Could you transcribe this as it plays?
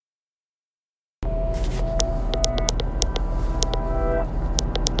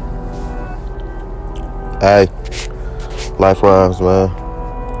Hey, life rhymes, man.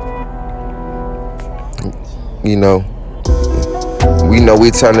 You know, we know we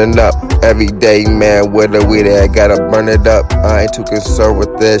turning up every day, man. Whether we there, gotta burn it up. I ain't too concerned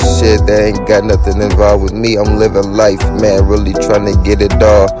with that shit. That ain't got nothing involved with me. I'm living life, man. Really trying to get it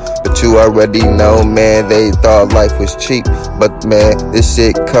all. But you already know, man. They thought life was cheap, but man, this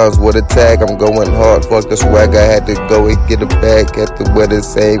shit comes with a tag. I'm going hard. Fuck the swag. I had to go and get a bag. Had to wear the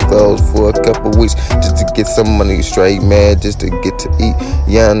same clothes for a couple weeks just to get some money straight, man. Just to get to eat.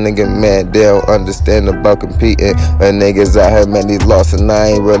 Young nigga, man, they don't understand about competing. And niggas out here, man, they lost, and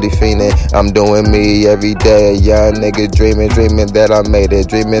I ain't really fiending. I'm doing me every day. Young nigga dreaming that I made it,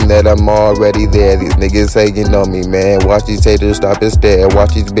 dreaming that I'm already there. These niggas hating on me, man. Watch these haters stop and stare.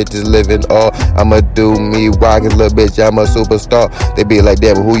 Watch these bitches living all. I'ma do me, rockin' little bitch. I'm a superstar. They be like,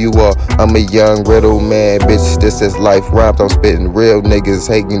 damn, who you are? I'm a young riddle, man. Bitch, this is life rhymes. I'm spitting real niggas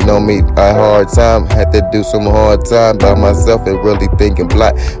hating on me. A hard time, had to do some hard time by myself and really thinking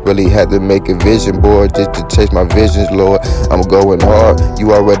black. Really had to make a vision board just to chase my visions, Lord. I'm going hard.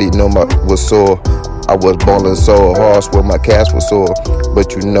 You already know my was sore. I was ballin' so hard, swear my cast was sore.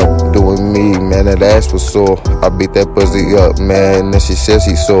 But you know, doing me, man, that ass was sore. I beat that pussy up, man, and she said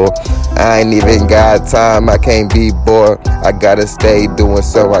she sore. I ain't even got time, I can't be bored. I gotta stay doing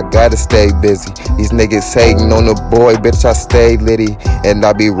so, I gotta stay busy. These niggas hating on the boy, bitch, I stay litty. And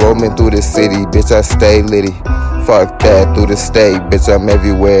I be roaming through the city, bitch, I stay litty. Fuck that, through the state, bitch, I'm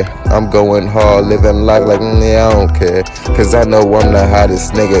everywhere. I'm going hard, living life like, yeah, I don't care. Cause I know I'm the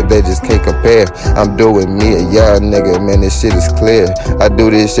hottest nigga, they just can't compare. I'm doing me, a young nigga, man, this shit is clear. I do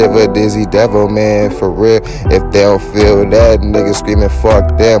this shit for Dizzy Devil, man, for real. If they don't feel that, nigga screaming,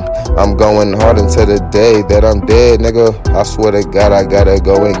 fuck them. I'm going hard until the day that I'm dead, nigga. I swear to God, I gotta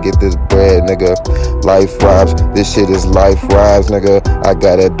go and get this bread, nigga. Life rhymes, this shit is life rhymes, nigga. I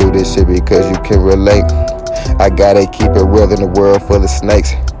gotta do this shit because you can relate. I gotta keep it real in a world full of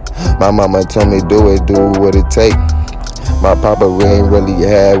snakes. My mama told me do what it take. My papa ain't really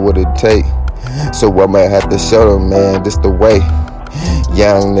had what it take. So I'ma have to show them, man, this the way.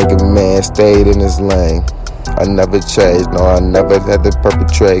 Young nigga, man, stayed in his lane. I never changed, no, I never had to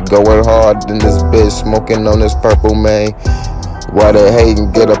perpetrate. Going hard in this bitch, smoking on this purple, man. Why they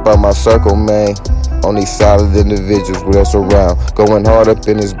hating, get up on my circle, man. Only solid individuals with us around. Going hard up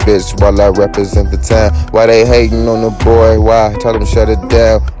in this bitch while I represent the town. Why they hating on the boy? Why? Tell them shut it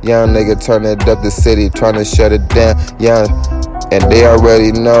down. Young nigga turn it up the city, trying to shut it down. Young, and they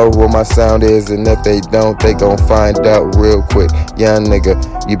already know what my sound is. And if they don't, they gon' find out real quick. Young nigga,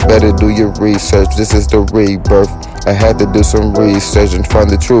 you better do your research. This is the rebirth. I had to do some research and find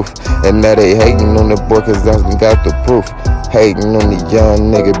the truth. And now they hating on the boy cause I got the proof. Hating on the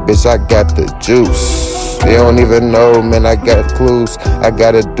young nigga, bitch, I got the juice. They don't even know, man, I got clues. I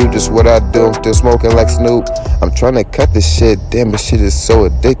gotta do just what I do, I'm still smoking like Snoop. I'm trying to cut this shit, damn, this shit is so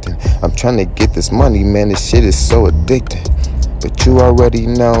addicting. I'm trying to get this money, man, this shit is so addicting. But you already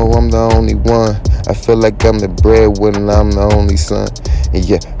know I'm the only one. I feel like I'm the breadwinner, I'm the only son. And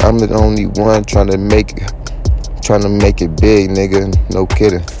yeah, I'm the only one trying to make it big, nigga, no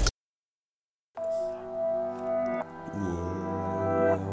kidding.